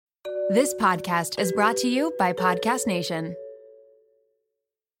This podcast is brought to you by Podcast Nation.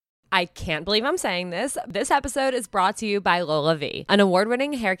 I can't believe I'm saying this. This episode is brought to you by Lola V, an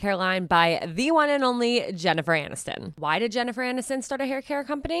award-winning hair care line by the one and only Jennifer Aniston. Why did Jennifer Aniston start a hair care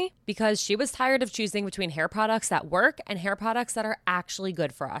company? Because she was tired of choosing between hair products that work and hair products that are actually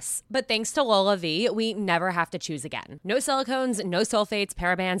good for us. But thanks to Lola V, we never have to choose again. No silicones, no sulfates,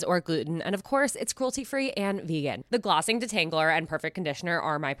 parabens, or gluten, and of course, it's cruelty-free and vegan. The Glossing Detangler and Perfect Conditioner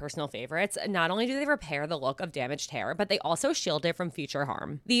are my personal favorites. Not only do they repair the look of damaged hair, but they also shield it from future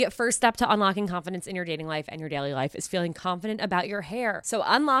harm. The first step to unlocking confidence in your dating life and your daily life is feeling confident about your hair. So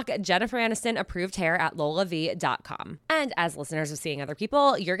unlock Jennifer Aniston approved hair at lolav.com. And as listeners of Seeing Other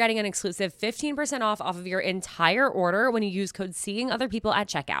People, you're getting an exclusive 15% off of your entire order when you use code Seeing Other People at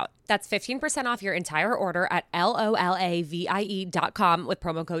checkout. That's 15% off your entire order at LOLAVIE.com with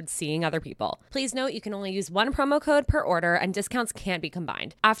promo code Seeing Other People. Please note you can only use one promo code per order and discounts can't be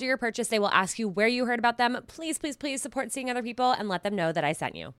combined. After your purchase, they will ask you where you heard about them. Please, please, please support Seeing Other People and let them know that I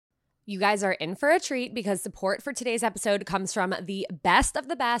sent you. You guys are in for a treat because support for today's episode comes from the best of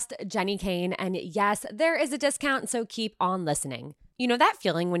the best, Jenny Kane. And yes, there is a discount, so keep on listening. You know that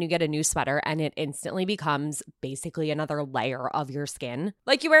feeling when you get a new sweater and it instantly becomes basically another layer of your skin?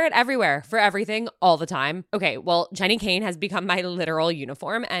 Like you wear it everywhere, for everything, all the time. Okay, well, Jenny Kane has become my literal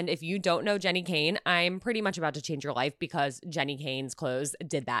uniform. And if you don't know Jenny Kane, I'm pretty much about to change your life because Jenny Kane's clothes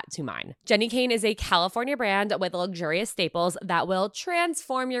did that to mine. Jenny Kane is a California brand with luxurious staples that will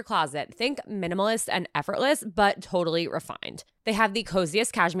transform your closet. Think minimalist and effortless, but totally refined. They have the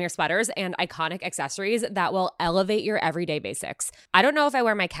coziest cashmere sweaters and iconic accessories that will elevate your everyday basics. I don't know if I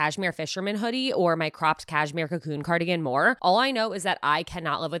wear my cashmere fisherman hoodie or my cropped cashmere cocoon cardigan more. All I know is that I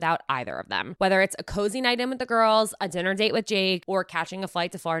cannot live without either of them. Whether it's a cozy night in with the girls, a dinner date with Jake, or catching a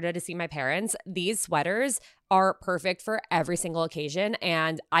flight to Florida to see my parents, these sweaters are perfect for every single occasion,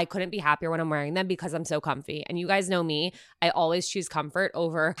 and I couldn't be happier when I'm wearing them because I'm so comfy. And you guys know me, I always choose comfort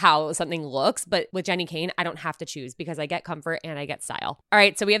over how something looks, but with Jenny Kane, I don't have to choose because I get comfort and I get style. All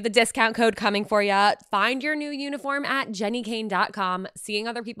right, so we have the discount code coming for you. Find your new uniform at jennykane.com. Seeing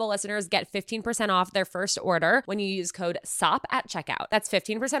Other People listeners get 15% off their first order when you use code SOP at checkout. That's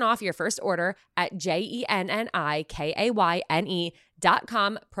 15% off your first order at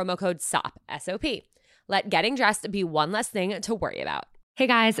JENNIKAYNE.com, promo code SOP, S-O-P. Let getting dressed be one less thing to worry about. Hey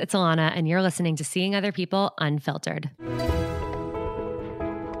guys, it's Alana, and you're listening to Seeing Other People Unfiltered.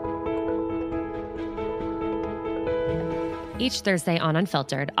 Each Thursday on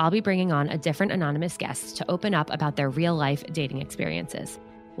Unfiltered, I'll be bringing on a different anonymous guest to open up about their real-life dating experiences.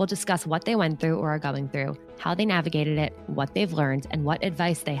 We'll discuss what they went through or are going through, how they navigated it, what they've learned, and what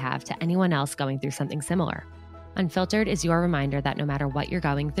advice they have to anyone else going through something similar. Unfiltered is your reminder that no matter what you're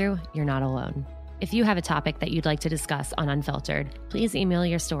going through, you're not alone. If you have a topic that you'd like to discuss on Unfiltered, please email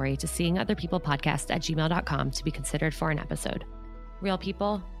your story to seeingotherpeoplepodcast@gmail.com to be considered for an episode. Real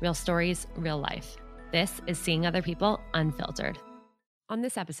people, real stories, real life. This is Seeing Other People Unfiltered. On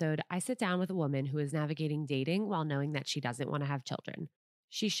this episode, I sit down with a woman who is navigating dating while knowing that she doesn't want to have children.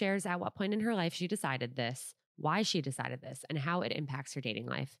 She shares at what point in her life she decided this, why she decided this, and how it impacts her dating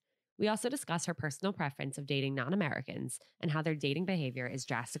life. We also discuss her personal preference of dating non-Americans and how their dating behavior is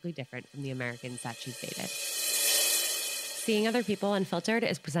drastically different from the Americans that she's dated. Seeing Other People Unfiltered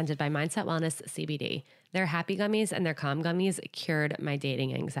is presented by Mindset Wellness CBD. Their happy gummies and their calm gummies cured my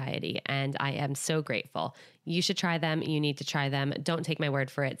dating anxiety, and I am so grateful. You should try them. You need to try them. Don't take my word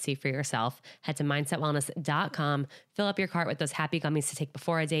for it. See for yourself. Head to mindsetwellness.com, fill up your cart with those happy gummies to take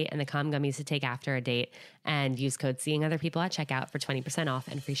before a date and the calm gummies to take after a date, and use code Seeing Other People at checkout for 20% off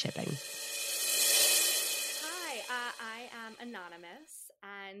and free shipping. Hi, I am Anonymous,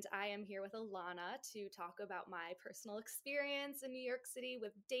 and I am here with Alana to talk about my personal experience in New York City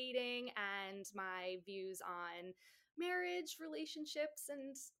with dating and my views on marriage, relationships,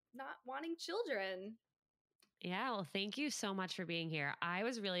 and not wanting children. Yeah, well, thank you so much for being here. I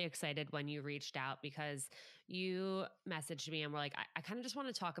was really excited when you reached out because you messaged me and were like, I kind of just want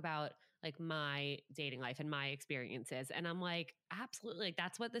to talk about like my dating life and my experiences. And I'm like, absolutely, like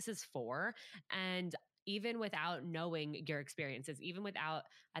that's what this is for. And even without knowing your experiences, even without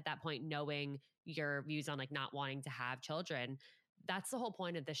at that point knowing your views on like not wanting to have children, that's the whole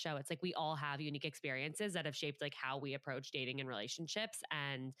point of the show. It's like we all have unique experiences that have shaped like how we approach dating and relationships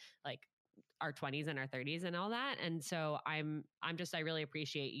and like our 20s and our 30s and all that. And so I really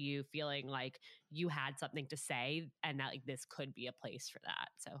appreciate you feeling like you had something to say and that like this could be a place for that.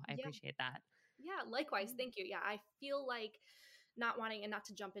 So I appreciate that. Yeah, likewise. Thank you. Yeah, I feel like not wanting and not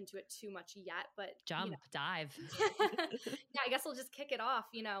to jump into it too much yet, but dive. Yeah, I guess I'll just kick it off.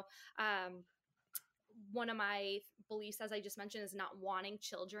 one of my beliefs, as I just mentioned, is not wanting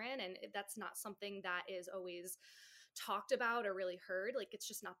children. And that's not something that is always talked about or really heard. Like, it's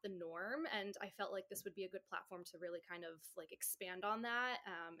just not the norm. And I felt like this would be a good platform to really kind of like expand on that,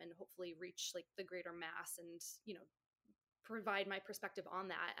 and hopefully reach like the greater mass and, provide my perspective on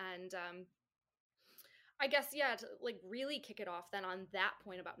that. And I guess, yeah, to like really kick it off then on that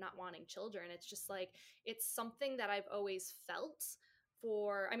point about not wanting children, it's just like, it's something that I've always felt.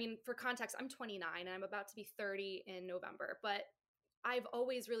 I mean, for context, I'm 29 and I'm about to be 30 in November, but I've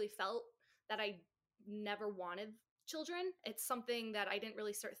always really felt that I never wanted children. It's something that I didn't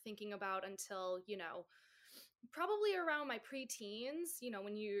really start thinking about until, probably around my preteens,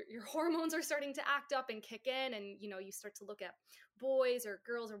 when your hormones are starting to act up and kick in, and you start to look at boys or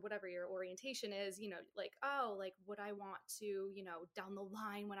girls or whatever your orientation is, like, oh, like, would I want to, down the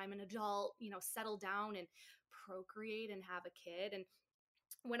line when I'm an adult, settle down and procreate and have a kid. And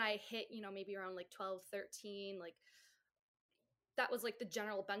when I hit, maybe around like 12, 13, like, that was like the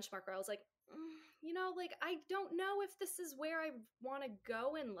general benchmark where I was like, like, I don't know if this is where I want to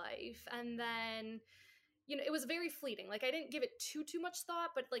go in life. And then, it was very fleeting. Like, I didn't give it too much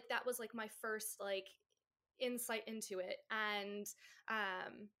thought, but like, that was like my first like insight into it. And,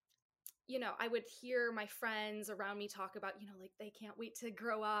 I would hear my friends around me talk about, like, they can't wait to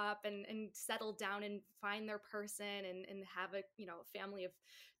grow up and settle down and find their person and have a, family of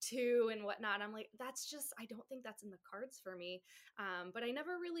two and whatnot. I'm like, that's just, I don't think that's in the cards for me. But I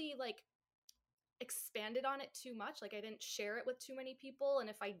never really like expanded on it too much. Like, I didn't share it with too many people. And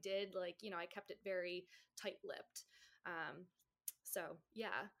if I did, like, I kept it very tight-lipped. So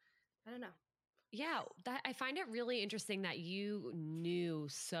yeah, I don't know. Yeah, that I find it really interesting that you knew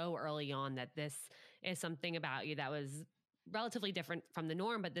so early on that this is something about you that was relatively different from the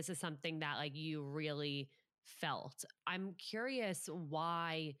norm, but this is something that like you really felt. I'm curious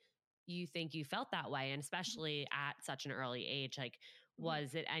why you think you felt that way, and especially at such an early age. Like, Mhm.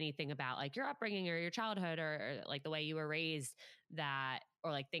 was it anything about like your upbringing or your childhood or like the way you were raised that,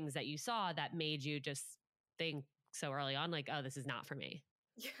 or like things that you saw that made you just think so early on, like, oh, this is not for me?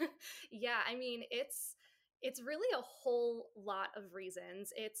 Yeah, I mean, it's really a whole lot of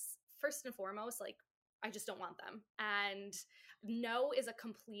reasons. It's first and foremost, like, I just don't want them. And no is a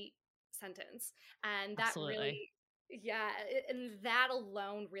complete sentence. And that Absolutely. really, yeah, and that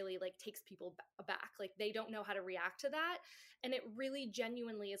alone really like takes people aback. Like, they don't know how to react to that. And it really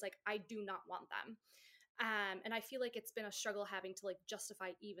genuinely is like, I do not want them. And I feel like it's been a struggle having to like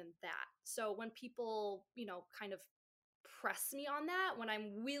justify even that. So when people, kind of press me on that, when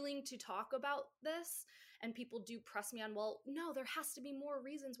I'm willing to talk about this and people do press me on, well, no, there has to be more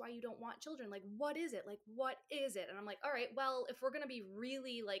reasons why you don't want children. Like, what is it? Like, what is it? And I'm like, all right, well, if we're going to be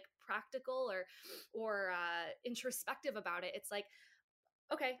really like practical or introspective about it, it's like,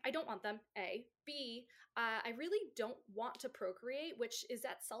 okay, I don't want them. A. B. I really don't want to procreate, which is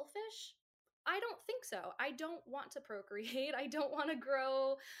that selfish? I don't think so. I don't want to procreate. I don't want to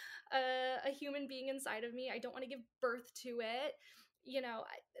grow a human being inside of me. I don't want to give birth to it.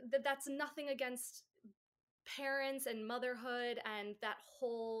 That's nothing against parents and motherhood and that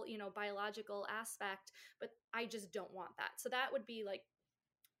whole, biological aspect, but I just don't want that. So that would be like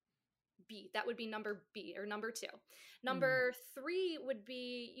B. That would be number B or number two. Mm. Number three would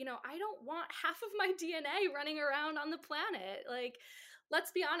be, I don't want half of my DNA running around on the planet. Like,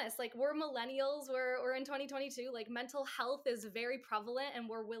 let's be honest, like, we're millennials, we're in 2022, like, mental health is very prevalent and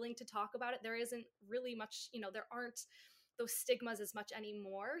we're willing to talk about it. There isn't really much, there aren't those stigmas as much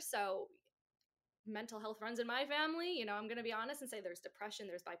anymore. So mental health runs in my family. I'm going to be honest and say there's depression,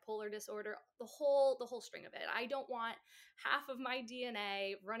 there's bipolar disorder, the whole string of it. I don't want half of my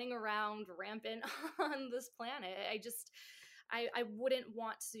DNA running around rampant on this planet. I wouldn't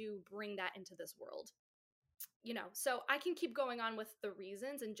want to bring that into this world. So I can keep going on with the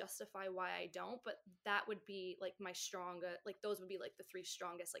reasons and justify why I don't, but that would be like my strongest, like, those would be like the three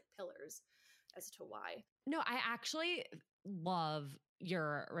strongest like pillars as to why. No, I actually love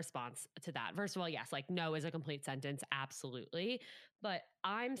your response to that. First of all, yes, like no is a complete sentence, absolutely. But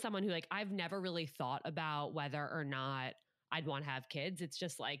I'm someone who like I've never really thought about whether or not I'd want to have kids. It's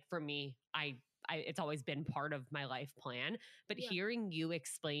just like for me, I it's always been part of my life plan. But Yeah. hearing you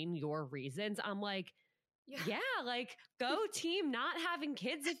explain your reasons, I'm like, Yeah. yeah, like go team not having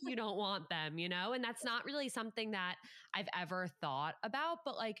kids if you don't want them, you know? And that's not really something that I've ever thought about,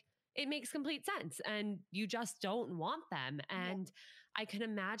 but like it makes complete sense and you just don't want them. Yeah. And I can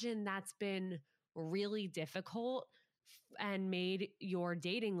imagine that's been really difficult and made your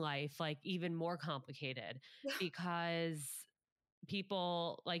dating life like even more complicated because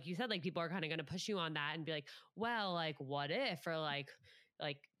people, like you said, like people are kind of going to push you on that and be like, well, like what if, or like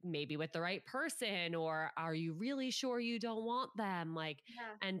maybe with the right person, or are you really sure you don't want them?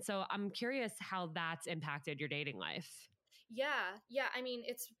 And so I'm curious how that's impacted your dating life. Yeah. I mean,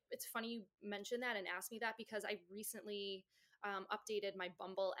 it's funny you mentioned that and asked me that, because I recently updated my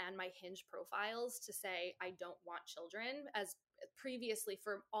Bumble and my Hinge profiles to say I don't want children, as previously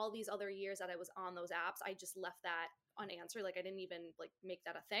for all these other years that I was on those apps, I just left that unanswered. Like I didn't even like make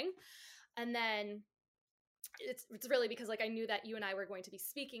that a thing. And then it's really because like I knew that you and I were going to be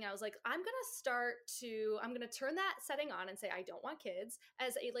speaking. I was like, I'm gonna turn that setting on and say I don't want kids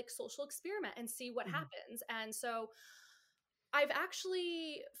as a like social experiment and see what happens. And so I've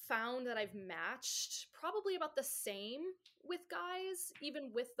actually found that I've matched probably about the same with guys,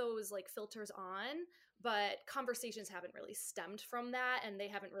 even with those like filters on, but conversations haven't really stemmed from that and they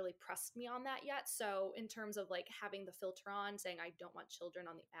haven't really pressed me on that yet. So in terms of like having the filter on, saying I don't want children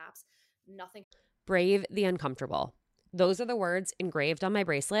on the apps, nothing. Brave the uncomfortable. Those are the words engraved on my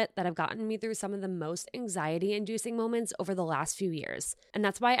bracelet that have gotten me through some of the most anxiety-inducing moments over the last few years. And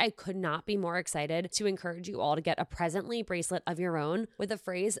that's why I could not be more excited to encourage you all to get a Presently bracelet of your own with a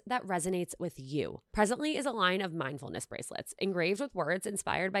phrase that resonates with you. Presently is a line of mindfulness bracelets engraved with words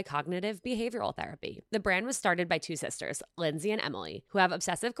inspired by cognitive behavioral therapy. The brand was started by two sisters, Lindsay and Emily, who have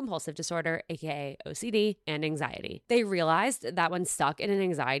obsessive compulsive disorder, aka OCD, and anxiety. They realized that when stuck in an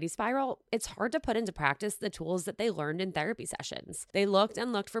anxiety spiral, it's hard to put into practice the tools that they learned in therapy sessions. They looked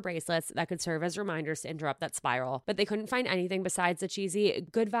and looked for bracelets that could serve as reminders to interrupt that spiral, but they couldn't find anything besides the cheesy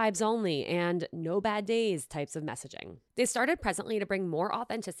good vibes only and no bad days types of messaging. They started Presently to bring more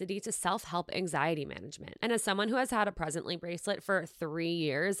authenticity to self-help anxiety management. And as someone who has had a Presently bracelet for 3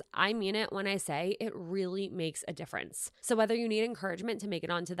 years, I mean it when I say it really makes a difference. So whether you need encouragement to make it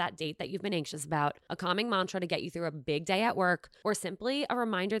onto that date that you've been anxious about, a calming mantra to get you through a big day at work, or simply a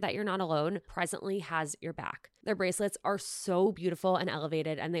reminder that you're not alone, Presently has your back. Their bracelets are so beautiful and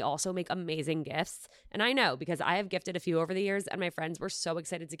elevated, and they also make amazing gifts. And I know because I have gifted a few over the years, and my friends were so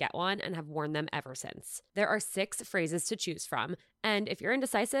excited to get one and have worn them ever since. There are 6 phrases to choose from, and if you're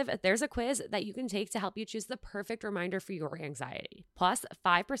indecisive, there's a quiz that you can take to help you choose the perfect reminder for your anxiety. Plus,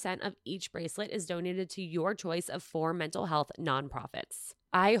 5% of each bracelet is donated to your choice of 4 mental health nonprofits.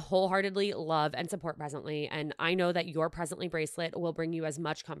 I wholeheartedly love and support Presently, and I know that your Presently bracelet will bring you as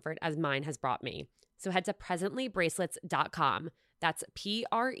much comfort as mine has brought me. So head to presentlybracelets.com. That's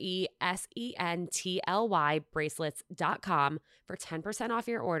PRESENTLY bracelets.com for 10% off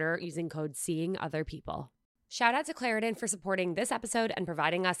your order using code SEEINGOTHERPeople. Shout out to Claritin for supporting this episode and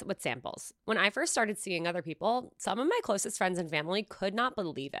providing us with samples. When I first started seeing other people, some of my closest friends and family could not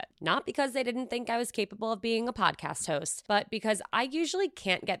believe it. Not because they didn't think I was capable of being a podcast host, but because I usually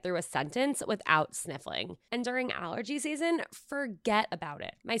can't get through a sentence without sniffling. And during allergy season, forget about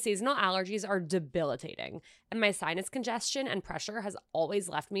it. My seasonal allergies are debilitating, and my sinus congestion and pressure has always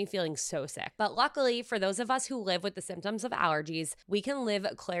left me feeling so sick. But luckily, for those of us who live with the symptoms of allergies, we can live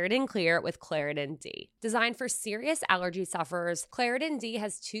Claritin Clear with Claritin D. Designed for serious allergy sufferers, Claritin D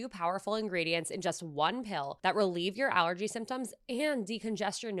has 2 powerful ingredients in just 1 pill that relieve your allergy symptoms and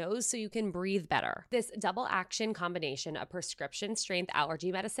decongest your nose so you can breathe better. This double action combination of prescription strength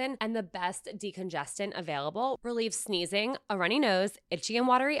allergy medicine and the best decongestant available relieves sneezing, a runny nose, itchy and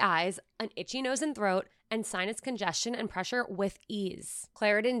watery eyes, an itchy nose and throat, and sinus congestion and pressure with ease.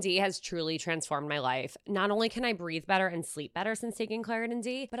 Claritin D has truly transformed my life. Not only can I breathe better and sleep better since taking Claritin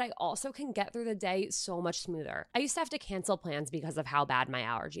D, but I also can get through the day so much smoother. I used to have to cancel plans because of how bad my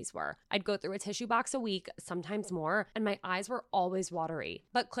allergies were. I'd go through a tissue box a week, sometimes more, and my eyes were always watery.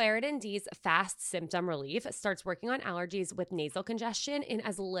 But Claritin D's fast symptom relief starts working on allergies with nasal congestion in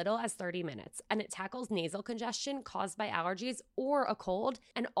as little as 30 minutes, and it tackles nasal congestion caused by allergies or a cold,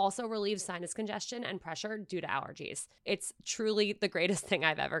 and also relieves sinus congestion and pressure due to allergies. It's truly the greatest thing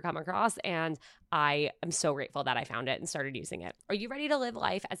I've ever come across, and I am so grateful that I found it and started using it. Are you ready to live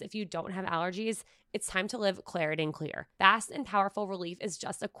life as if you don't have allergies? It's time to live Claritin Clear. Fast and powerful relief is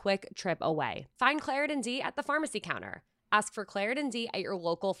just a quick trip away. Find Claritin D at the pharmacy counter. Ask for Claritin D at your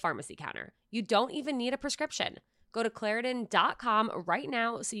local pharmacy counter. You don't even need a prescription. Go to Claritin.com right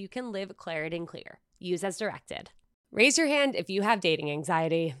now so you can live Claritin Clear. Use as directed. Raise your hand if you have dating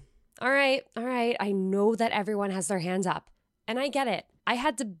anxiety. All right. I know that everyone has their hands up, and I get it. I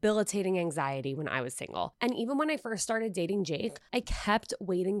had debilitating anxiety when I was single. And even when I first started dating Jake, I kept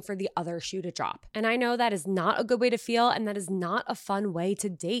waiting for the other shoe to drop. And I know that is not a good way to feel, and that is not a fun way to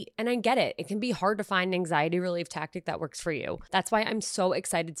date. And I get it. It can be hard to find an anxiety relief tactic that works for you. That's why I'm so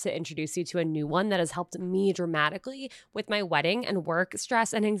excited to introduce you to a new one that has helped me dramatically with my wedding and work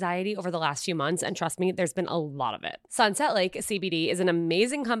stress and anxiety over the last few months. And trust me, there's been a lot of it. Sunset Lake CBD is an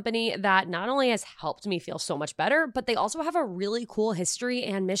amazing company that not only has helped me feel so much better, but they also have a really cool history history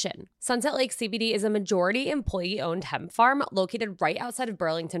and mission. Sunset Lake CBD is a majority employee-owned hemp farm located right outside of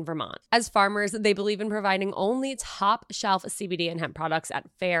Burlington, Vermont. As farmers, they believe in providing only top-shelf CBD and hemp products at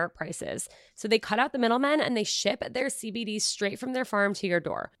fair prices. So they cut out the middlemen and they ship their CBD straight from their farm to your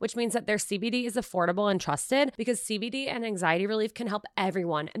door, which means that their CBD is affordable and trusted because CBD and anxiety relief can help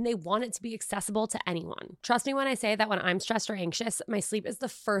everyone and they want it to be accessible to anyone. Trust me when I say that when I'm stressed or anxious, my sleep is the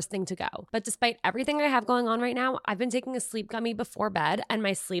first thing to go. But despite everything I have going on right now, I've been taking a sleep gummy before bed and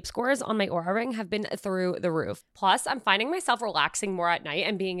my sleep scores on my Oura Ring have been through the roof. Plus, I'm finding myself relaxing more at night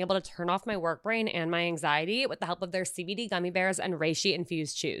and being able to turn off my work brain and my anxiety with the help of their CBD gummy bears and reishi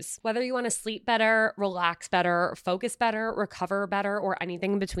infused chews. Whether you want to sleep better, relax better, focus better, recover better, or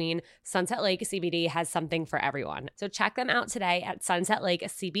anything in between, Sunset Lake CBD has something for everyone. So check them out today at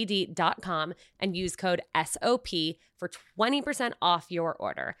sunsetlakecbd.com and use code SOP for 20% off your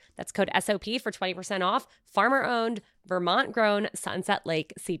order. That's code SOP for 20% off. Farmer-owned, Vermont-grown Sunset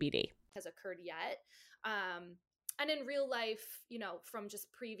Lake CBD. Has occurred yet. And in real life, from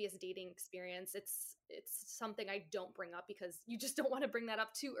just previous dating experience, it's something I don't bring up because you just don't want to bring that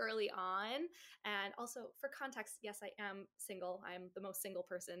up too early on. And also for context, yes, I am single. I am the most single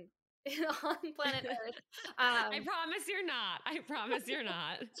person on planet Earth. I promise you're not. I promise you're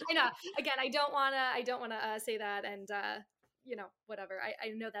not. I know. Again, I don't want to say that. And, whatever. I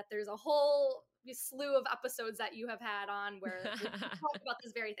know that there's a whole slew of episodes that you have had on where we talk about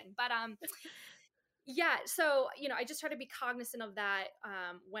this very thing. But, yeah, so, I just try to be cognizant of that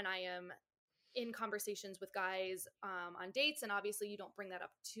when I am in conversations with guys on dates. And obviously you don't bring that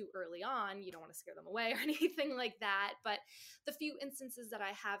up too early on. You don't want to scare them away or anything like that. But the few instances that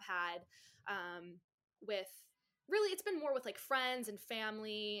I have had with really, it's been more with like friends and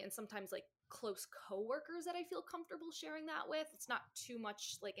family and sometimes like close coworkers that I feel comfortable sharing that with. It's not too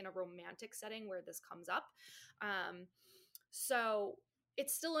much like in a romantic setting where this comes up. So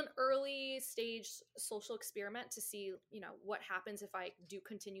it's still an early stage social experiment to see, what happens if I do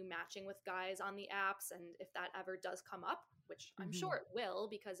continue matching with guys on the apps and if that ever does come up, which I'm sure it will,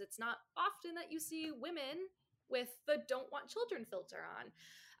 because it's not often that you see women with the don't want children filter on.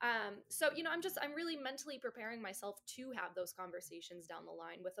 So, I'm really mentally preparing myself to have those conversations down the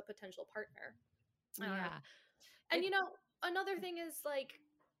line with a potential partner. Yeah. And, another thing is like,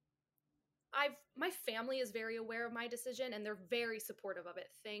 my family is very aware of my decision and they're very supportive of it.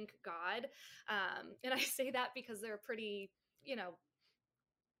 Thank God. And I say that because they're a pretty,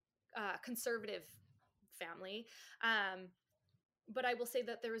 conservative family. But I will say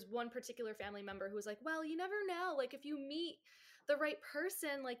that there was one particular family member who was like, well, you never know. Like if you meet the right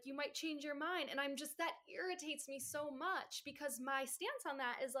person, like you might change your mind. And that irritates me so much because my stance on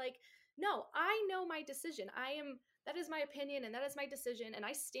that is like, no, I know my decision. That is my opinion and that is my decision and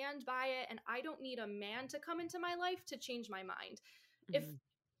I stand by it and I don't need a man to come into my life to change my mind. If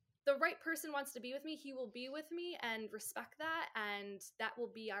the right person wants to be with me, he will be with me and respect that and that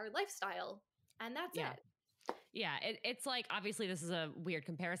will be our lifestyle. And that's it. Yeah, it's like, obviously this is a weird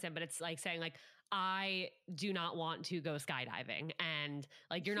comparison, but it's like saying like, I do not want to go skydiving. And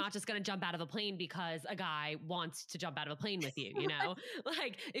like, you're not just going to jump out of a plane because a guy wants to jump out of a plane with you,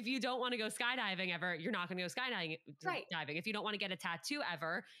 Like if you don't want to go skydiving ever, you're not going to go skydiving. Right. If you don't want to get a tattoo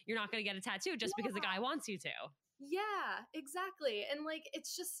ever, you're not going to get a tattoo just because the guy wants you to. Yeah, exactly. And like,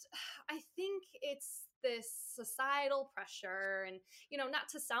 it's just, I think it's this societal pressure and, not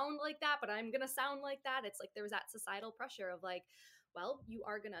to sound like that, but I'm going to sound like that. It's like, there's that societal pressure of like, well, you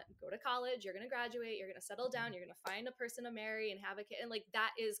are going to go to college, you're going to graduate, you're going to settle down, you're going to find a person to marry and have a kid. And like,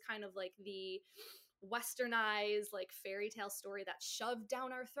 that is kind of like the westernized, like fairy tale story that's shoved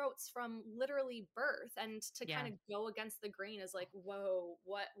down our throats from literally birth. And to kind of go against the grain is like, whoa,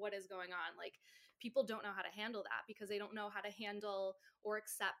 what is going on? Like, people don't know how to handle that because they don't know how to handle or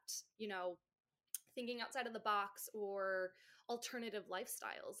accept, thinking outside of the box or alternative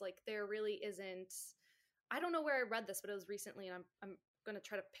lifestyles. Like there really isn't, I don't know where I read this, but it was recently and I'm going to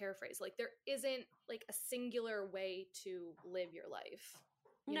try to paraphrase. Like there isn't like a singular way to live your life.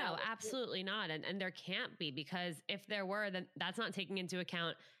 No, absolutely not. And there can't be, because if there were, then that's not taking into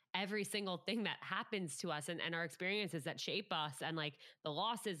account every single thing that happens to us and our experiences that shape us and like the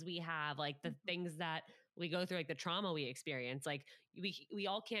losses we have, like the things that we go through, like the trauma we experience. Like we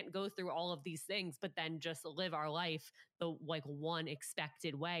all can't go through all of these things, but then just live our life the like one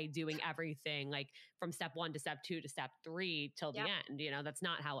expected way, doing everything like from step 1 to step 2 to step 3 till the end. That's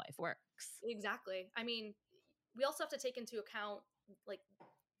not how life works. Exactly. I mean, we also have to take into account like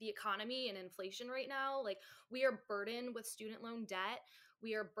the economy and inflation right now. Like we are burdened with student loan debt.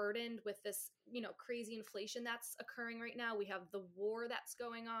 We are burdened with this, crazy inflation that's occurring right now. We have the war that's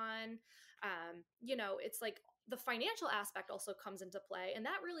going on. It's like the financial aspect also comes into play, and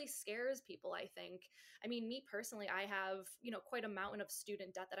that really scares people, I think. I mean, me personally, I have, quite a mountain of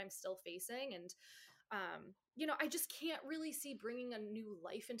student debt that I'm still facing, and I just can't really see bringing a new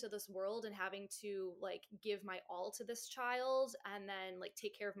life into this world and having to like give my all to this child and then like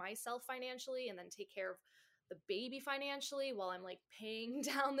take care of myself financially and then take care of the baby financially while I'm like paying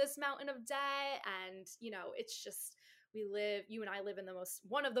down this mountain of debt. And, it's just, you and I live in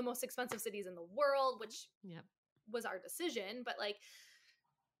one of the most expensive cities in the world, which Yep. was our decision. But like,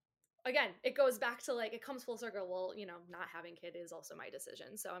 again, it goes back to like, it comes full circle. Well, not having kid is also my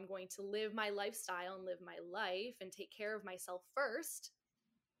decision. So I'm going to live my lifestyle and live my life and take care of myself first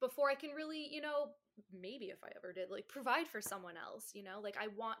before I can really, maybe if I ever did, like provide for someone else, like I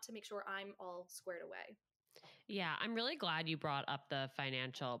want to make sure I'm all squared away. Yeah, I'm really glad you brought up the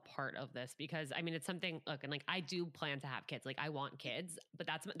financial part of this because I mean it's something. Look, and like I do plan to have kids. Like I want kids, but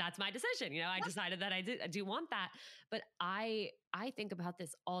that's my decision. I decided that I do want that. But I think about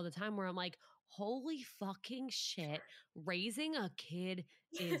this all the time where I'm like, holy fucking shit, raising a kid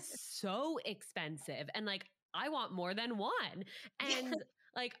is so expensive, and like I want more than one, and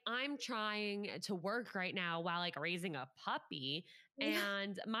like I'm trying to work right now while like raising a puppy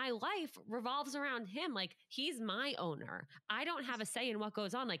and my life revolves around him. Like he's my owner. I don't have a say in what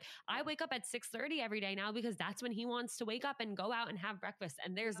goes on. Like I wake up at 6:30 every day now because that's when he wants to wake up and go out and have breakfast.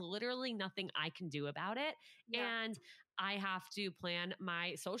 And there's literally nothing I can do about it. Yeah. And I have to plan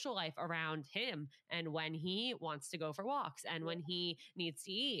my social life around him and when he wants to go for walks and when he needs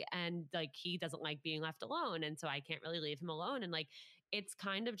to eat and like he doesn't like being left alone. And so I can't really leave him alone. And like it's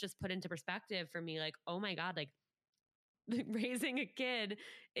kind of just put into perspective for me, like, oh my God, like raising a kid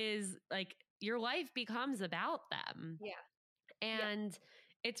is like your life becomes about them. Yeah. And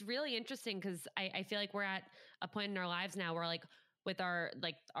it's really interesting because I feel like we're at a point in our lives now where like with our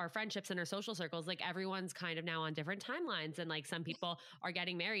friendships and our social circles, like everyone's kind of now on different timelines. And like some people are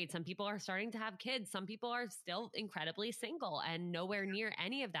getting married, some people are starting to have kids, some people are still incredibly single and nowhere near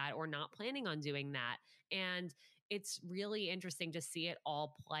any of that or not planning on doing that. And it's really interesting to see it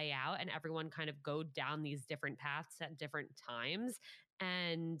all play out and everyone kind of go down these different paths at different times.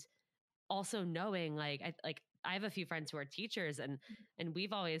 And also knowing I have a few friends who are teachers and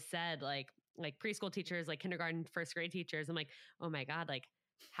we've always said like preschool teachers, like kindergarten, first grade teachers. I'm like, oh my God, like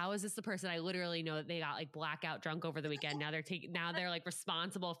how is this the person I literally know that they got like blackout drunk over the weekend? Now they're like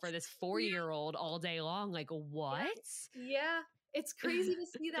responsible for this 4-year-old all day long. Like what? Yeah. It's crazy to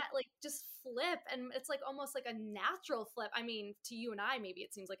see that like just flip, and it's like almost like a natural flip. I mean, to you and I, maybe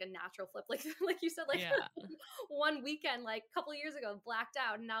it seems like a natural flip. Like you said, like one weekend, like a couple of years ago, blacked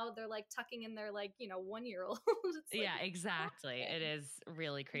out, and now they're like tucking in their like 1-year-old. Yeah, exactly. It is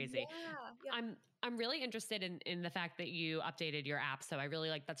really crazy. Yeah. I'm really interested in the fact that you updated your app. So I really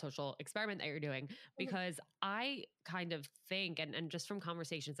like that social experiment that you're doing because I kind of think, and just from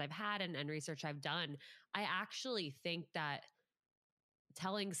conversations I've had and research I've done, I actually think that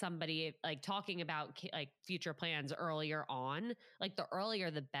telling somebody like talking about like future plans earlier on, like the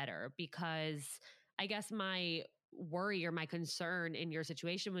earlier the better, because I guess my worry or my concern in your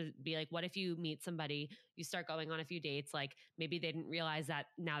situation would be like, what if you meet somebody, you start going on a few dates, like maybe they didn't realize that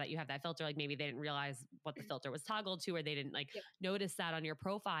now that you have that filter, like maybe they didn't realize what the filter was toggled to, or they didn't like notice that on your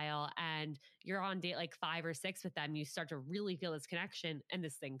profile, and you're on date like 5 or 6 with them, you start to really feel this connection and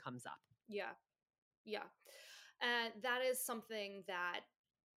this thing comes up. Yeah. And that is something that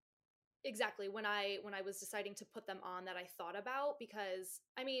exactly when I was deciding to put them on, that I thought about, because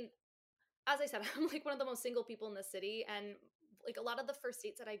I mean, as I said, I'm like one of the most single people in the city, and like a lot of the first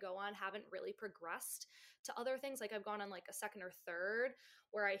dates that I go on haven't really progressed to other things. Like I've gone on like a second or third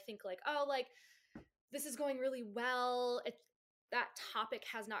where I think like, oh, like this is going really well. That topic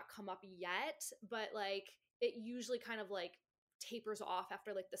has not come up yet, but like it usually kind of like tapers off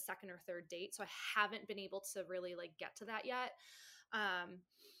after like the second or third date. So I haven't been able to really like get to that yet.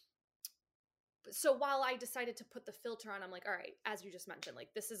 So while I decided to put the filter on, I'm like, all right, as you just mentioned,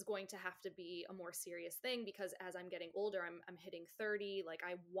 like this is going to have to be a more serious thing, because as I'm getting older, I'm hitting 30. Like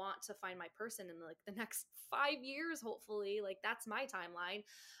I want to find my person in like the next 5 years, hopefully. Like that's my timeline.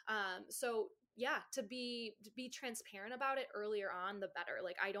 So yeah, to be transparent about it earlier on, the better.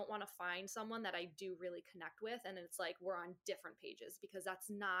 Like I don't want to find someone that I do really connect with, and it's like we're on different pages, because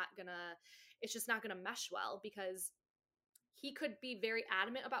it's just not gonna mesh well, because he could be very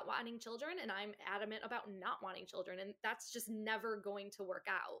adamant about wanting children and I'm adamant about not wanting children, and that's just never going to work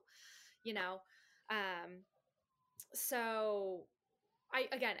out, you know? So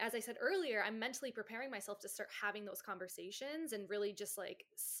again, as I said earlier, I'm mentally preparing myself to start having those conversations and really just like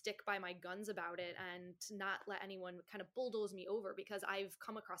stick by my guns about it and not let anyone kind of bulldoze me over, because I've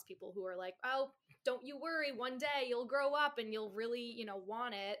come across people who are like, oh, don't you worry, one day you'll grow up and you'll really,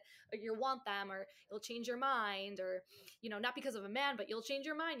 want it, or you'll want them, or you'll change your mind, or, not because of a man, but you'll change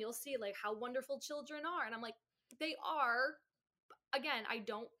your mind. You'll see like how wonderful children are. And I'm like, they are. Again, I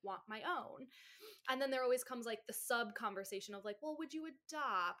don't want my own. And then there always comes like the sub conversation of like, well, would you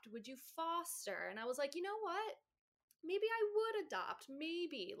adopt? Would you foster? And I was like, you know what? Maybe I would adopt.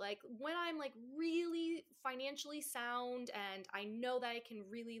 Maybe like when I'm like really financially sound and I know that I can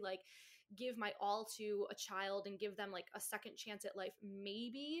really like give my all to a child and give them like a second chance at life,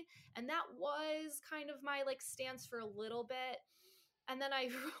 maybe. And that was kind of my like stance for a little bit. And then I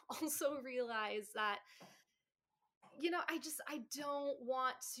also realized that, I don't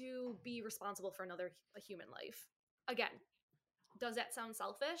want to be responsible for another a human life. Again, does that sound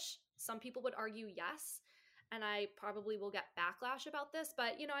selfish? Some people would argue yes, and I probably will get backlash about this,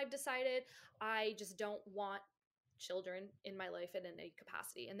 but I've decided I just don't want children in my life in any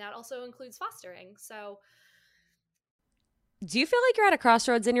capacity, and that also includes fostering. So, Do you feel like you're at a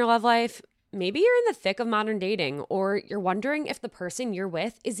crossroads in your love life? Maybe you're in the thick of modern dating, or you're wondering if the person you're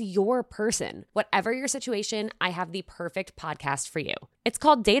with is your person. Whatever your situation, I have the perfect podcast for you. It's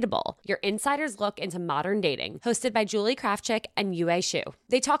called Dateable, your insider's look into modern dating, hosted by Julie Krafchick and Yue Shu.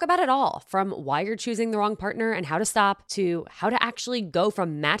 They talk about it all, from why you're choosing the wrong partner and how to stop, to how to actually go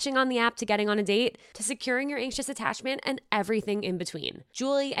from matching on the app to getting on a date, to securing your anxious attachment and everything in between.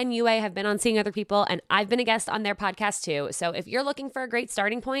 Julie and Yue have been on Seeing Other People, and I've been a guest on their podcast too. So if you're looking for a great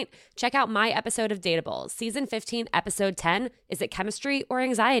starting point, check out my episode of Dateable, season 15, episode 10, Is It Chemistry or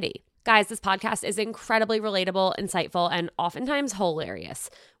Anxiety? Guys, this podcast is incredibly relatable, insightful, and oftentimes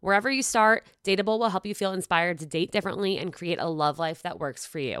hilarious. Wherever you start, Dateable will help you feel inspired to date differently and create a love life that works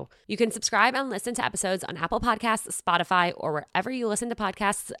for you. You can subscribe and listen to episodes on Apple Podcasts, Spotify, or wherever you listen to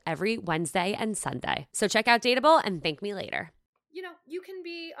podcasts every Wednesday and Sunday. So check out Dateable and thank me later. you can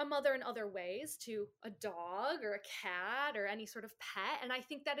be a mother in other ways to a dog or a cat or any sort of pet. And I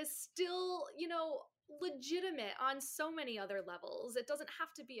think that is still, legitimate on so many other levels. It doesn't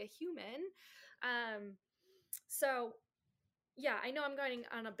have to be a human. So yeah, I know I'm going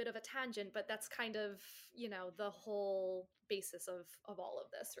on a bit of a tangent, but that's kind of, the whole basis of all of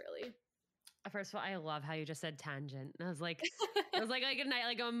this, really. First of all, I love how you just said tangent. I was like, it was like a night,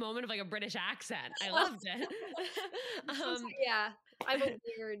 like a moment of like a British accent. I loved it. Yeah, I'm a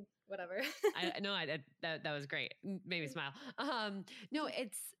weird whatever. I know that was great. Made me smile. No,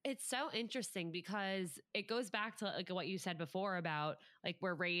 it's so interesting because it goes back to like what you said before about like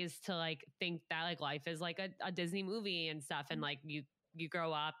we're raised to like think that like life is like a Disney movie and stuff, and like you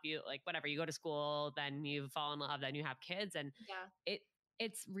grow up, you like whatever, you go to school, then you fall in love, then you have kids, and Yeah.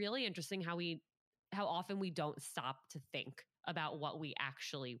 it's really interesting how often we don't stop to think about what we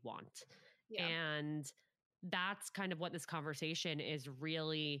actually want. Yeah. And that's kind of what this conversation is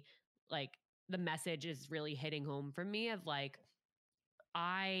really like, the message is really hitting home for me of like,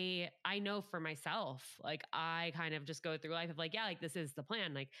 I know for myself, like I kind of just go through life of like, yeah, like this is the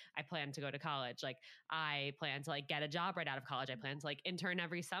plan. Like I plan to go to college. Like I plan to like get a job right out of college. I plan to like intern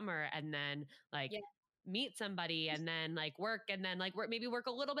every summer and then like Yeah. meet somebody and then like work and then like work, maybe work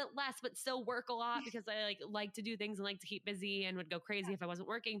a little bit less, but still work a lot because I like to do things and like to keep busy and would go crazy if I wasn't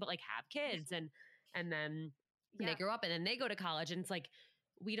working, but like have kids and then they Yeah. grow up and then they go to college and it's like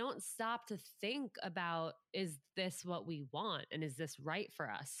we don't stop to think about, is this what we want and is this right for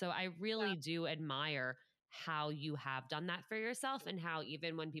us? So I really do admire how you have done that for yourself and how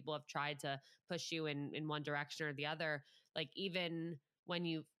even when people have tried to push you in one direction or the other, like even when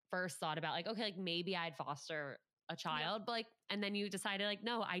you first thought about like, okay, like maybe I'd foster a child, but like, and then you decided like,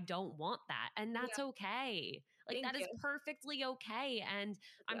 no, I don't want that. And that's Yeah. okay. Like Thank that is you. perfectly okay. And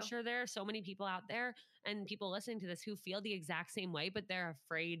I'm Thank you. sure there are so many people out there and people listening to this who feel the exact same way, but they're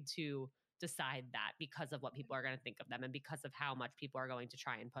afraid to decide that because of what people are going to think of them and because of how much people are going to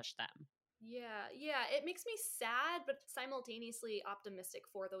try and push them. Yeah, yeah. It makes me sad, but simultaneously optimistic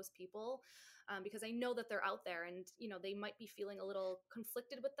for those people, because I know that they're out there, and they might be feeling a little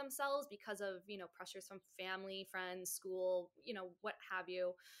conflicted with themselves because of pressures from family, friends, school, what have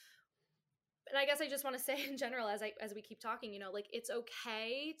you. And I guess I just want to say in general, as we keep talking, like it's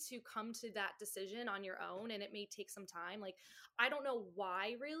okay to come to that decision on your own, and it may take some time. Like I don't know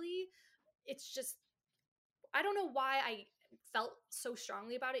why, really. It's just I don't know why I felt so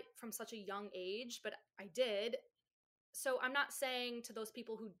strongly about it from such a young age, but I did. So I'm not saying to those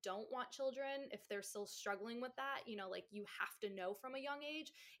people who don't want children, if they're still struggling with that, like you have to know from a young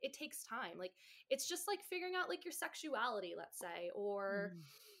age. It takes time. Like it's just like figuring out like your sexuality, let's say, or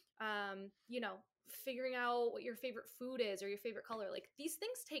you know, figuring out what your favorite food is or your favorite color. Like these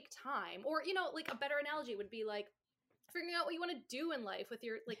things take time. Or, like a better analogy would be like figuring out what you want to do in life with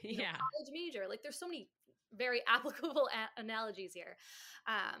your Yeah. college major. Like there's so many very applicable analogies here.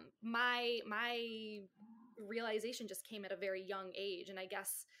 My realization just came at a very young age, and I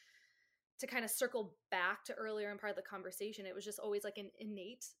guess to kind of circle back to earlier in part of the conversation, it was just always like an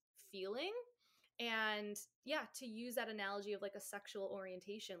innate feeling. And yeah, to use that analogy of like a sexual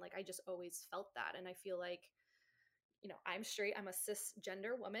orientation, like I just always felt that. And I feel like, I'm straight, I'm a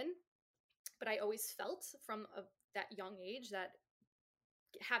cisgender woman, but I always felt from that young age that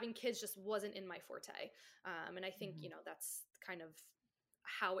having kids just wasn't in my forte. And I think, that's kind of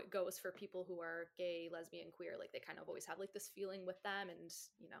how it goes for people who are gay, lesbian, queer. Like they kind of always have like this feeling with them, and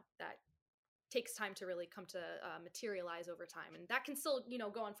that takes time to really come to materialize over time, and that can still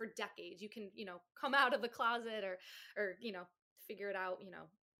go on for decades. You can come out of the closet or figure it out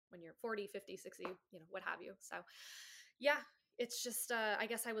when you're 40, 50, 60, what have you. So yeah, it's just I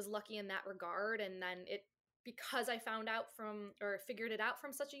guess I was lucky in that regard, and then because I found out or figured it out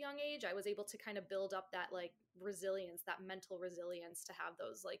from such a young age, I was able to kind of build up that like resilience, that mental resilience to have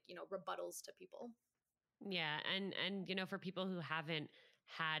those like rebuttals to people. Yeah. And for people who haven't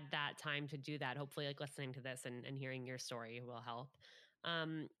had that time to do that, hopefully like listening to this and hearing your story will help.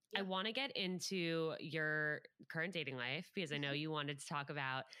 I want to get into your current dating life because I know you wanted to talk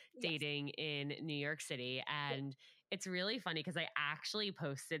about dating in New York City. And it's really funny because I actually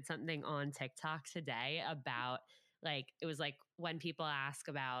posted something on TikTok today about it was like when people ask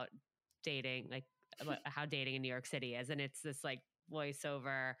about dating, like about how dating in New York City is. And it's this like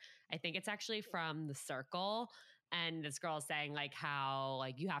voiceover. I think it's actually from The Circle. And this girl is saying like how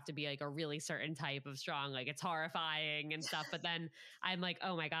like you have to be like a really certain type of strong, like it's horrifying and stuff. But then I'm like,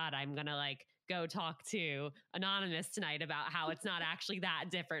 oh my God, I'm gonna like go talk to Anonymous tonight about how it's not actually that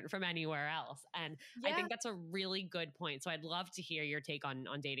different from anywhere else. And I think that's a really good point. So I'd love to hear your take on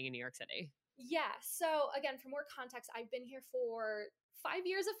dating in New York City. Yeah. So again, for more context, I've been here for 5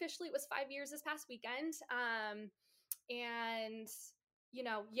 years officially. It was 5 years this past weekend. And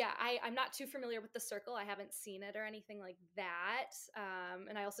I'm not too familiar with The Circle. I haven't seen it or anything like that.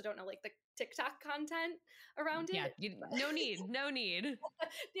 And I also don't know like the TikTok content around it. No need.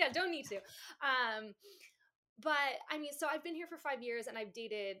 Yeah, don't need to. But I mean, so I've been here for 5 years and I've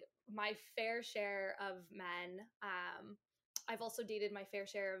dated my fair share of men. I've also dated my fair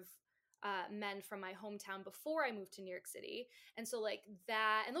share of men from my hometown before I moved to New York City. And so like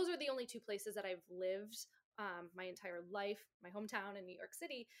that, and those are the only two places that I've lived my entire life, my hometown and New York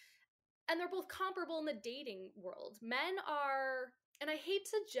City. And they're both comparable in the dating world. Men are, and I hate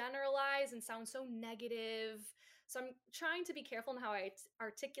to generalize and sound so negative, so I'm trying to be careful in how I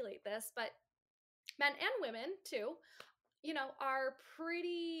articulate this, but men and women too, are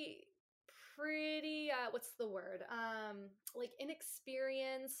pretty what's the word, like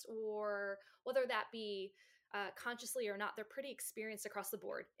inexperienced, or whether that be consciously or not, they're pretty experienced across the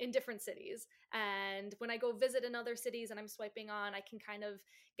board in different cities. And when I go visit in other cities and I'm swiping on, I can kind of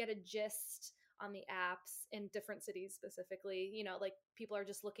get a gist on the apps in different cities specifically, like people are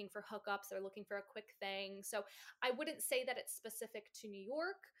just looking for hookups, they're looking for a quick thing. So I wouldn't say that it's specific to New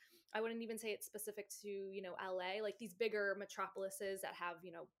York. I wouldn't even say it's specific to, LA, like these bigger metropolises that have,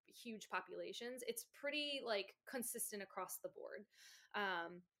 huge populations. It's pretty like consistent across the board.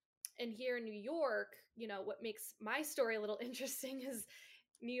 And here in New York, what makes my story a little interesting is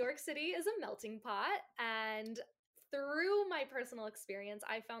New York City is a melting pot. And through my personal experience,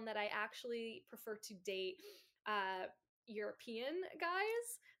 I found that I actually prefer to date European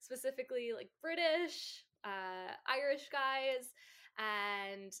guys, specifically like British, Irish guys.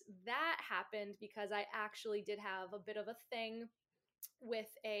 And that happened because I actually did have a bit of a thing with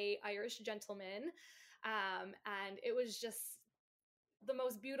a Irish gentleman. And it was just the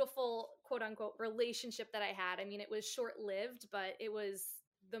most beautiful, quote unquote, relationship that I had. I mean, it was short lived, but it was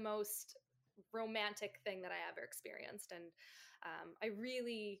the most romantic thing that I ever experienced. And I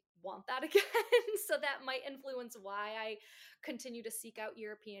really want that again. So that might influence why I continue to seek out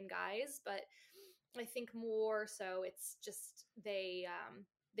European guys. But I think more so it's just they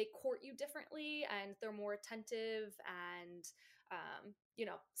court you differently, and they're more attentive, and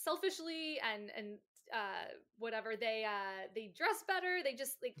selfishly and whatever, they dress better, they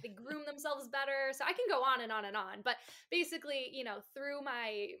just like they groom themselves better. So I can go on and on and on, but basically, through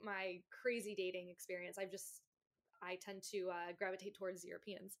my crazy dating experience, I tend to gravitate towards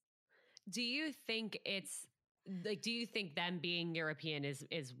Europeans. Do you think it's like, do you think them being European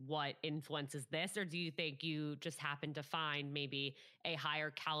is what influences this? Or do you think you just happen to find maybe a higher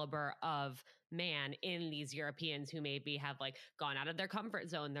caliber of man in these Europeans who maybe have like gone out of their comfort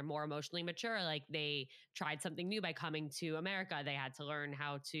zone. They're more emotionally mature. Like they tried something new by coming to America. They had to learn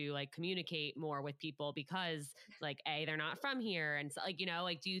how to like communicate more with people because like, they're not from here. And so like,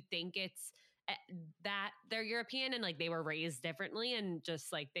 like, do you think it's that they're European and like they were raised differently and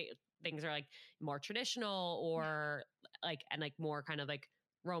just like things are like more traditional or like, and like more kind of like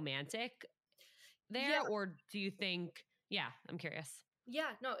romantic there? Yeah. Or do you think, I'm curious.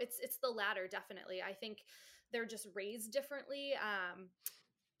 Yeah, no, it's the latter, definitely. I think they're just raised differently.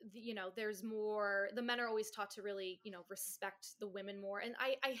 There's more, the men are always taught to really, respect the women more. And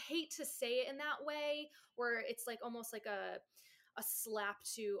I hate to say it in that way, where it's like almost like a slap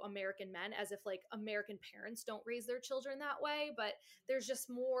to American men, as if like American parents don't raise their children that way. But there's just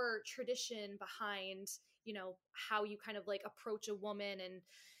more tradition behind, how you kind of like approach a woman and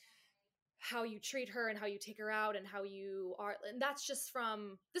how you treat her and how you take her out and how you are. And that's just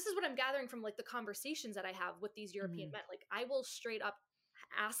from, this is what I'm gathering from like the conversations that I have with these European men. Like I will straight up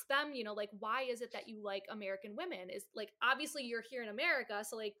ask them, like, why is it that you like American women? Is like, obviously you're here in America,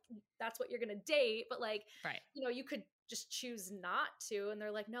 so like that's what you're gonna date, but like, right, you could just choose not to. And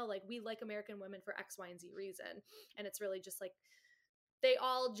they're like, no, like we like American women for X, Y, and Z reason. And it's really just like, they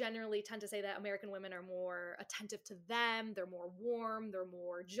all generally tend to say that American women are more attentive to them. They're more warm. They're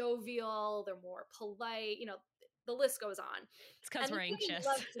more jovial. They're more polite. The list goes on. it's because And we're the women anxious.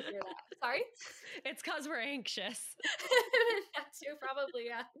 love to hear that. Sorry? It's because we're anxious. That too, probably,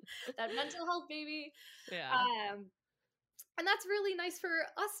 yeah. That mental health, baby. Yeah. And that's really nice for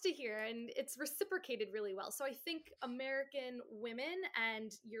us to hear, and it's reciprocated really well. So I think American women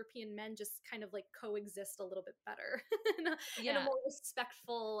and European men just kind of like coexist a little bit better in a more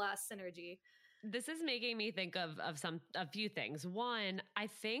respectful synergy. This is making me think of a few things. One, I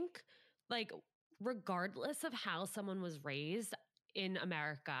think like regardless of how someone was raised in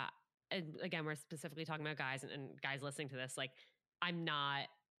America, and again, we're specifically talking about guys and guys listening to this, like I'm not,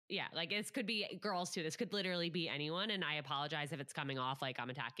 like this could be girls too. This could literally be anyone. And I apologize if it's coming off like I'm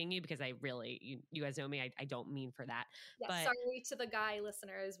attacking you because I really, you guys know me. I don't mean for that. Yeah, but sorry to the guy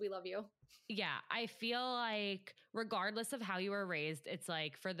listeners. We love you. yeah, I feel like regardless of how you were raised, it's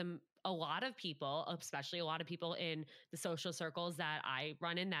like for a lot of people, especially a lot of people in the social circles that I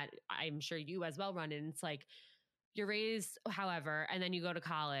run in, that I'm sure you as well run in, it's like you're raised however, and then you go to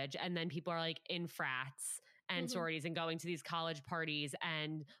college, and then people are like in frats and sororities and going to these college parties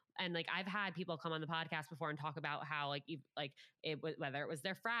and like I've had people come on the podcast before and talk about how like whether it was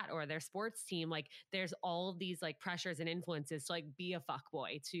their frat or their sports team, like there's all of these like pressures and influences to like be a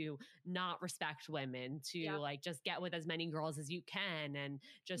fuckboy, to not respect women, to like just get with as many girls as you can, and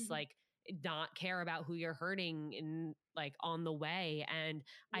just like not care about who you're hurting in like on the way. And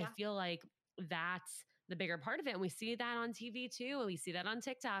I feel like that's the bigger part of it. And we see that on TV too. And we see that on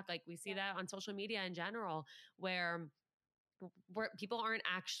TikTok. Like we see that on social media in general, where people aren't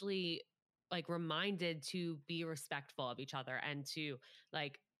actually like reminded to be respectful of each other and to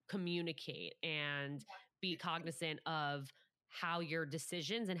like communicate and be cognizant of how your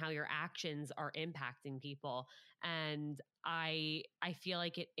decisions and how your actions are impacting people. And I feel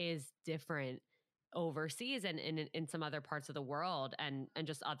like it is different overseas and in some other parts of the world and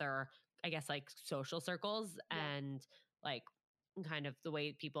just other, I guess, like social circles and like kind of the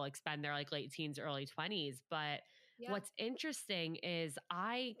way people like spend their like late teens, early 20s. But what's interesting is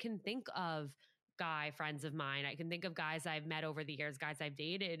I can think of guy friends of mine. I can think of guys I've met over the years, guys I've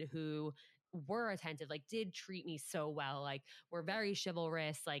dated who were attentive, like did treat me so well, like were very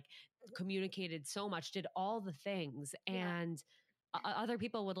chivalrous, like communicated so much, did all the things. And other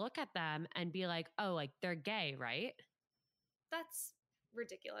people would look at them and be like, oh, like they're gay, right? That's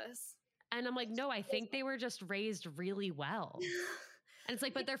ridiculous. And I'm like, no, I think they were just raised really well. And it's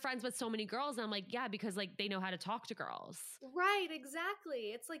like, but they're friends with so many girls. And I'm like, yeah, because like they know how to talk to girls. Right,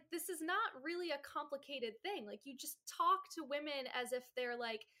 exactly. It's like, this is not really a complicated thing. Like you just talk to women as if they're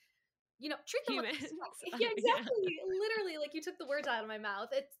like, treat them Humans. with respect. Yeah, exactly. Literally, like you took the words out of my mouth.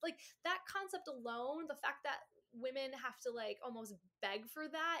 It's like that concept alone, the fact that women have to like almost beg for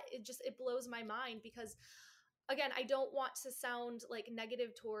that, it blows my mind because again, I don't want to sound like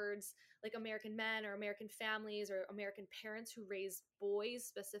negative towards like American men or American families or American parents who raise boys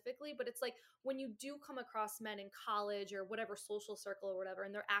specifically, but it's like when you do come across men in college or whatever social circle or whatever,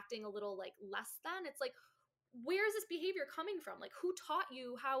 and they're acting a little like less than, it's like, where is this behavior coming from? Like who taught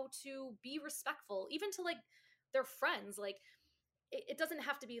you how to be respectful, even to like their friends? Like it doesn't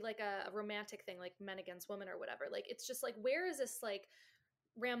have to be like a romantic thing, like men against women or whatever. Like it's just like, where is this like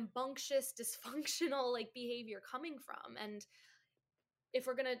rambunctious, dysfunctional like behavior coming from? And if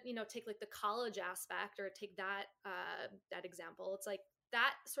we're gonna, take like the college aspect or take that that example, it's like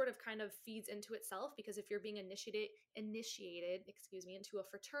that sort of kind of feeds into itself, because if you're being initiated, into a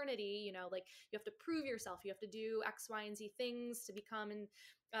fraternity, you know, like you have to prove yourself, you have to do X, Y, and Z things to become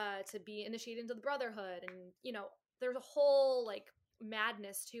to be initiated into the brotherhood, and you know, there's a whole like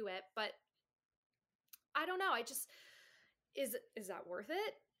madness to it. But I don't know. I just is that worth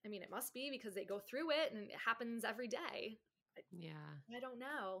it? I mean, it must be, because they go through it and it happens every day. Yeah. I don't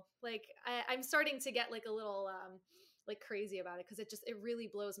know. Like I'm starting to get like a little like crazy about it, because it really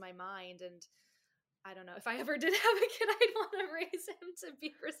blows my mind. And I don't know, if I ever did have a kid, I'd want to raise him to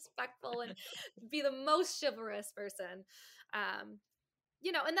be respectful and be the most chivalrous person.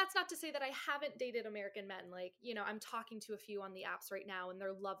 You know, and that's not to say that I haven't dated American men. Like, you know, I'm talking to a few on the apps right now, and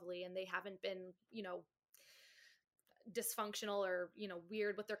they're lovely, and they haven't been, you know, dysfunctional or, you know,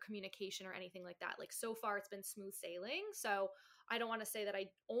 weird with their communication or anything like that. Like, so far it's been smooth sailing. So I don't want to say that I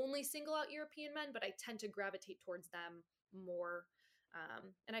only single out European men, but I tend to gravitate towards them more.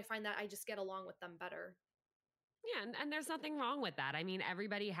 And I find that I just get along with them better. Yeah, and there's nothing wrong with that. I mean,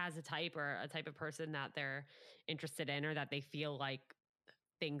 everybody has a type or a type of person that they're interested in or that they feel like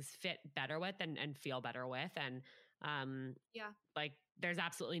things fit better with and feel better with. And Yeah. like there's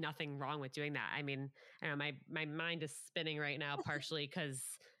absolutely nothing wrong with doing that. I mean, I don't know, my mind is spinning right now, partially because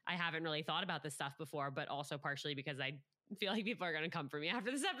I haven't really thought about this stuff before, but also partially because I feel like people are going to come for me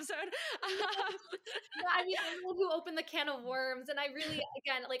after this episode. Yeah, I mean, I'm the one who opened the can of worms. And I really,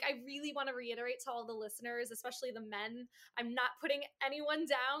 again, like, I really want to reiterate to all the listeners, especially the men, I'm not putting anyone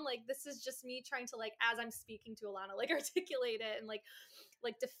down. Like, this is just me trying to, like, as I'm speaking to Alana, like, articulate it and, like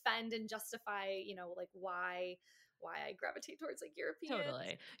defend and justify, you know, like, why I gravitate towards, like, Europeans.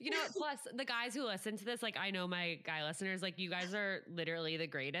 Totally. You know, plus the guys who listen to this, like I know my guy listeners, like you guys are literally the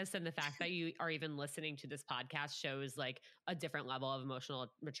greatest. And the fact that you are even listening to this podcast shows like a different level of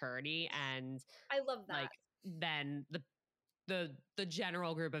emotional maturity and I love that. like than the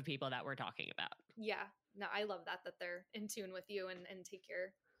general group of people that we're talking about. Yeah. No, I love that they're in tune with you and take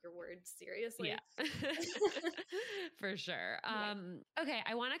your words seriously. Yeah. For sure. Yeah. Okay,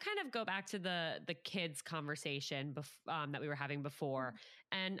 I want to kind of go back to the kids conversation that we were having before.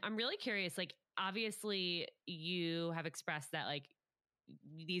 And I'm really curious, like, obviously you have expressed that like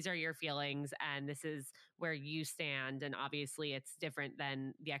these are your feelings and this is where you stand. And obviously it's different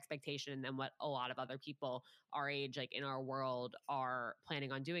than the expectation than what a lot of other people our age, like in our world, are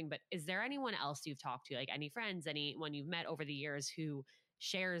planning on doing. But is there anyone else you've talked to, like any friends, anyone you've met over the years who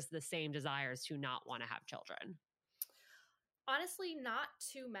shares the same desires to not want to have children? Honestly, not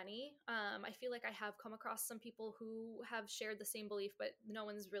too many. I feel like I have come across some people who have shared the same belief, but no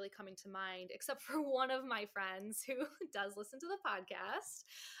one's really coming to mind except for one of my friends who does listen to the podcast.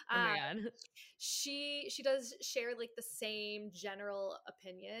 Oh my God. She does share like the same general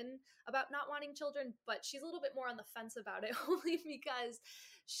opinion about not wanting children, but she's a little bit more on the fence about it, only because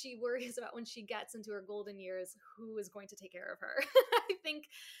she worries about when she gets into her golden years, who is going to take care of her. I think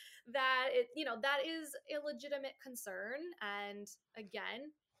that that is a legitimate concern. And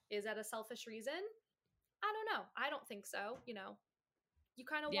again, is that a selfish reason? I don't know. I don't think so. You know, you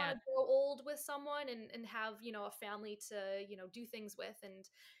kind of want Yeah. to grow old with someone and have, you know, a family to, you know, do things with and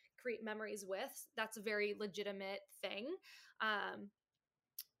create memories with. That's a very legitimate thing.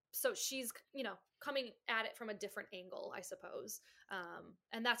 So she's, you know, coming at it from a different angle, I suppose.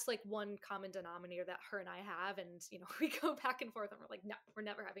 And that's like one common denominator that her and I have. And, you know, we go back and forth and we're like, no, we're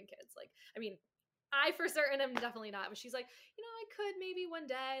never having kids. Like, I mean, I for certain am definitely not, but she's like, you know, I could maybe one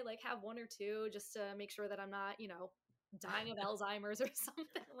day like have one or two just to make sure that I'm not, you know, dying of Alzheimer's or something.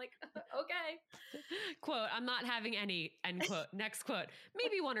 I'm like, okay. Quote, I'm not having any, end quote. Next quote,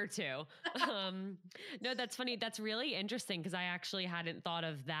 maybe one or two. No, that's funny. That's really interesting because I actually hadn't thought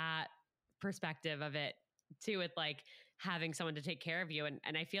of that perspective of it too, with like having someone to take care of you. And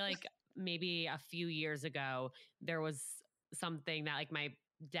I feel like maybe a few years ago, there was something that like my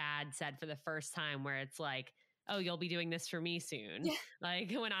dad said for the first time where it's like, oh, you'll be doing this for me soon. Yeah.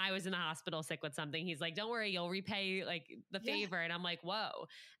 Like when I was in the hospital sick with something, he's like, don't worry, you'll repay like the favor. And I'm like, whoa.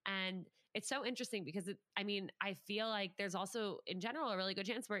 And it's so interesting because I feel like there's also in general a really good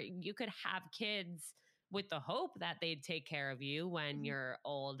chance where you could have kids with the hope that they'd take care of you when Mhm. you're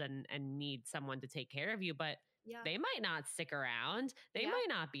old and need someone to take care of you. But Yeah. they might not stick around. They Yeah. might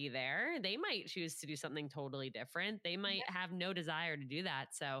not be there. They might choose to do something totally different. They might have no desire to do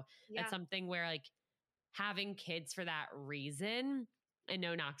that. So Yeah. it's something where like having kids for that reason, and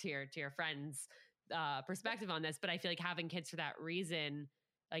no knock to your friends' perspective on this, but I feel like having kids for that reason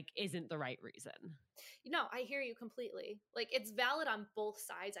like isn't the right reason. You know, I hear you completely. Like it's valid on both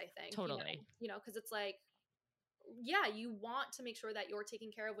sides, I think. Totally. You know, because it's like, yeah, you want to make sure that you're taken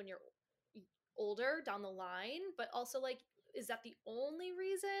care of when you're older down the line, but also like is that the only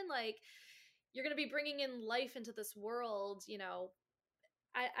reason? Like, you're going to be bringing in life into this world, you know,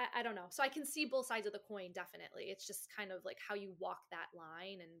 I don't know. So I can see both sides of the coin, definitely. It's just kind of like how you walk that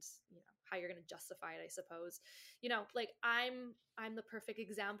line and, you know, how you're going to justify it, I suppose. You know, like I'm the perfect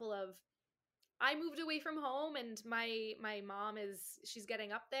example of, I moved away from home, and my mom she's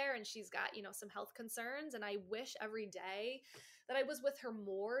getting up there, and she's got, you know, some health concerns, and I wish every day that I was with her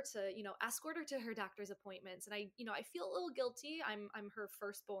more to, you know, escort her to her doctor's appointments. And I, you know, I feel a little guilty. I'm her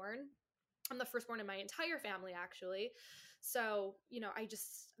firstborn. I'm the firstborn in my entire family, actually. So, you know,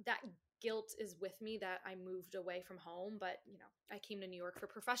 that guilt is with me that I moved away from home, but, you know, I came to New York for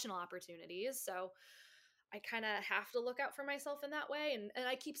professional opportunities. So I kind of have to look out for myself in that way. And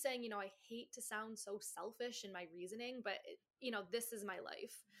I keep saying, you know, I hate to sound so selfish in my reasoning, but, you know, this is my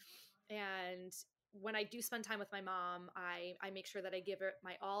life. And when I do spend time with my mom, I make sure that I give her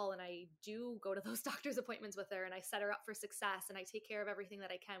my all, and I do go to those doctor's appointments with her, and I set her up for success, and I take care of everything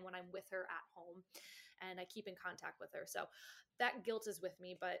that I can when I'm with her at home, and I keep in contact with her. So that guilt is with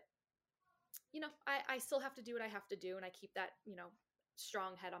me, but, you know, I still have to do what I have to do, and I keep that, you know,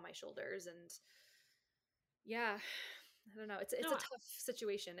 strong head on my shoulders. And yeah, I don't know. It's No, a tough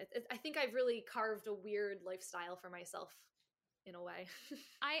situation. I think I've really carved a weird lifestyle for myself in a way.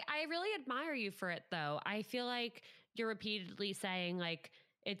 I really admire you for it though. I feel like you're repeatedly saying like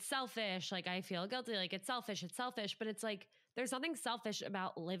it's selfish, like I feel guilty, like it's selfish, but it's like there's nothing selfish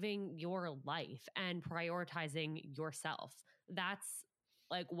about living your life and prioritizing yourself. That's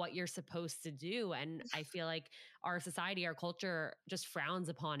like what you're supposed to do. And I feel like our society, our culture just frowns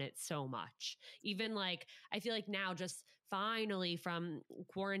upon it so much. Even like, I feel like now just finally from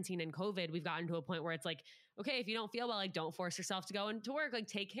quarantine and COVID, we've gotten to a point where it's like, okay, if you don't feel well, like don't force yourself to go into work, like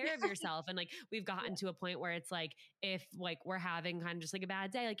take care of yourself. And like, we've gotten to a point where it's like, if like we're having kind of just like a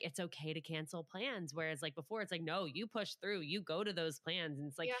bad day, like it's okay to cancel plans. Whereas like before it's like, no, you push through, you go to those plans. And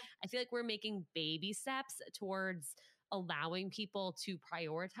it's like, Yeah. I feel like we're making baby steps towards allowing people to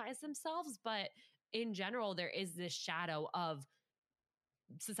prioritize themselves. But in general, there is this shadow of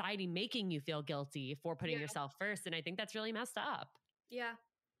society making you feel guilty for putting Yeah. yourself first. And I think that's really messed up. Yeah.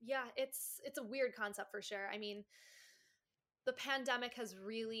 Yeah. It's a weird concept for sure. I mean, the pandemic has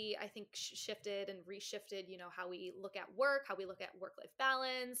really, I think, shifted and reshifted, you know, how we look at work, how we look at work-life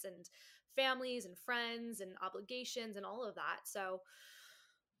balance and families and friends and obligations and all of that. So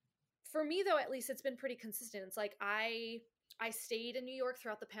for me though, at least it's been pretty consistent. It's like I stayed in New York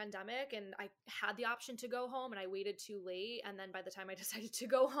throughout the pandemic, and I had the option to go home, and I waited too late. And then by the time I decided to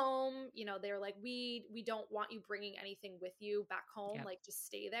go home, you know, they were like, we don't want you bringing anything with you back home. Yep. Like, just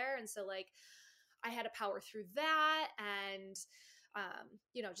stay there. And so like I had to power through that, and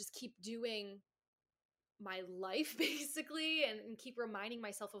you know, just keep doing my life basically, and keep reminding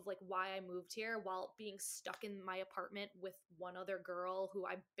myself of like why I moved here, while being stuck in my apartment with one other girl who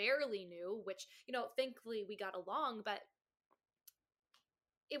I barely knew, which, you know, thankfully we got along. But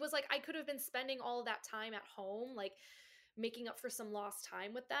it was like I could have been spending all that time at home, like making up for some lost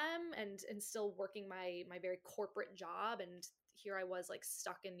time with them, and still working my very corporate job. And here I was, like,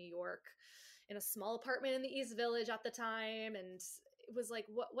 stuck in New York in a small apartment in the East Village at the time, and it was like,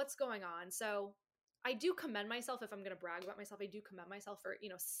 what's going on? So I do commend myself. If I'm going to brag about myself, I do commend myself for, you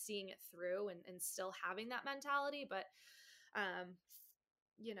know, seeing it through, and still having that mentality. But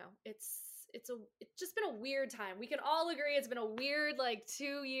you know, it's just been a weird time. We can all agree it's been a weird like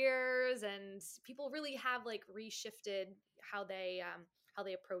 2 years, and people really have like reshifted how they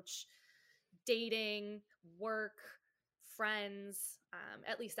approach dating, work, friends.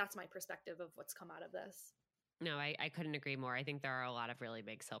 At least that's my perspective of what's come out of this. No, I couldn't agree more. I think there are a lot of really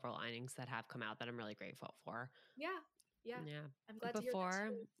big silver linings that have come out that I'm really grateful for. Yeah. Yeah. Yeah. I'm glad to hear that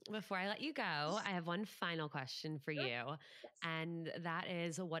too. Before I let you go, I have one final question for Sure. you. Yes. And that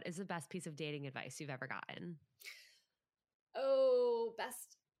is, what is the best piece of dating advice you've ever gotten? Oh,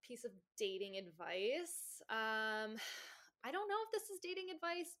 best piece of dating advice. I don't know if this is dating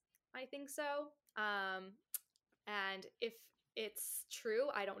advice. I think so. And if it's true,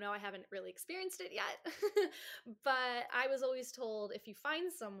 I don't know. I haven't really experienced it yet. But I was always told, if you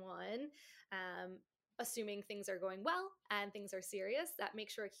find someone, assuming things are going well and things are serious, that make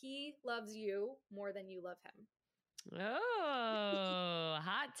sure he loves you more than you love him. Oh,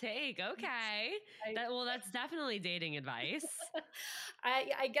 hot take. Okay. That's definitely dating advice.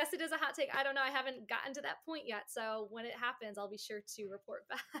 I guess it is a hot take. I don't know. I haven't gotten to that point yet. So when it happens, I'll be sure to report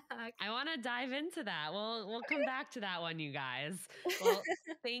back. I want to dive into that. We'll come back to that one, you guys. Well,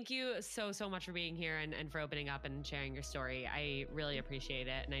 thank you so much for being here and for opening up and sharing your story. I really appreciate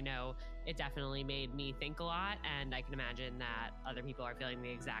it. And I know it definitely made me think a lot. And I can imagine that other people are feeling the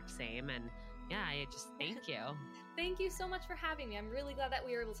exact same. And Yeah, I just thank you. Thank you so much for having me. I'm really glad that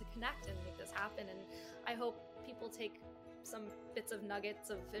we were able to connect and make this happen. And I hope people take some bits of nuggets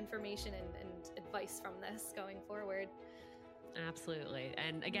of information and advice from this going forward. Absolutely.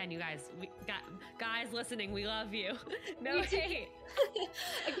 And again, you guys, guys listening, we love you. No hate.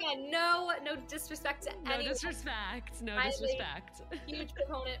 Again, no disrespect to anyone. No disrespect. No disrespect. Huge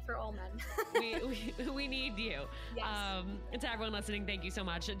proponent for all men. we need you. Yes. And to everyone listening, thank you so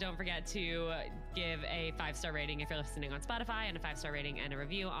much. Don't forget to give a 5-star rating if you're listening on Spotify, and a 5-star rating and a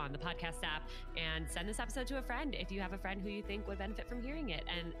review on the podcast app. And send this episode to a friend if you have a friend who you think would benefit from hearing it.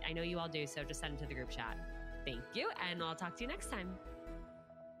 And I know you all do, so just send it to the group chat. Thank you, and I'll talk to you next time.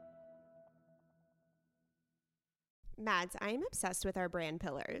 Mads, I am obsessed with our brand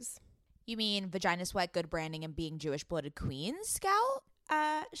pillars. You mean vagina sweat, good branding, and being Jewish-blooded queens, Scout?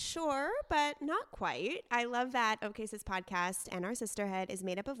 Sure, but not quite. I love that OK Sis podcast and our sisterhood is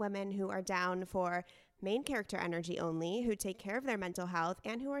made up of women who are down for main character energy only, who take care of their mental health,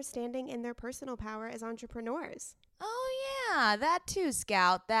 and who are standing in their personal power as entrepreneurs. Oh, yeah, that too,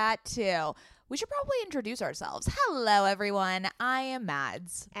 Scout, that too. We should probably introduce ourselves. Hello, everyone. I am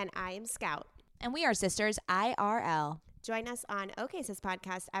Mads. And I am Scout. And we are sisters IRL. Join us on OK Sis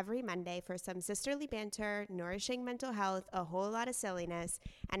podcast every Monday for some sisterly banter, nourishing mental health, a whole lot of silliness,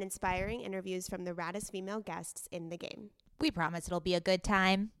 and inspiring interviews from the raddest female guests in the game. We promise it'll be a good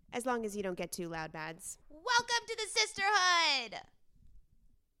time. As long as you don't get too loud, Mads. Welcome to the sisterhood!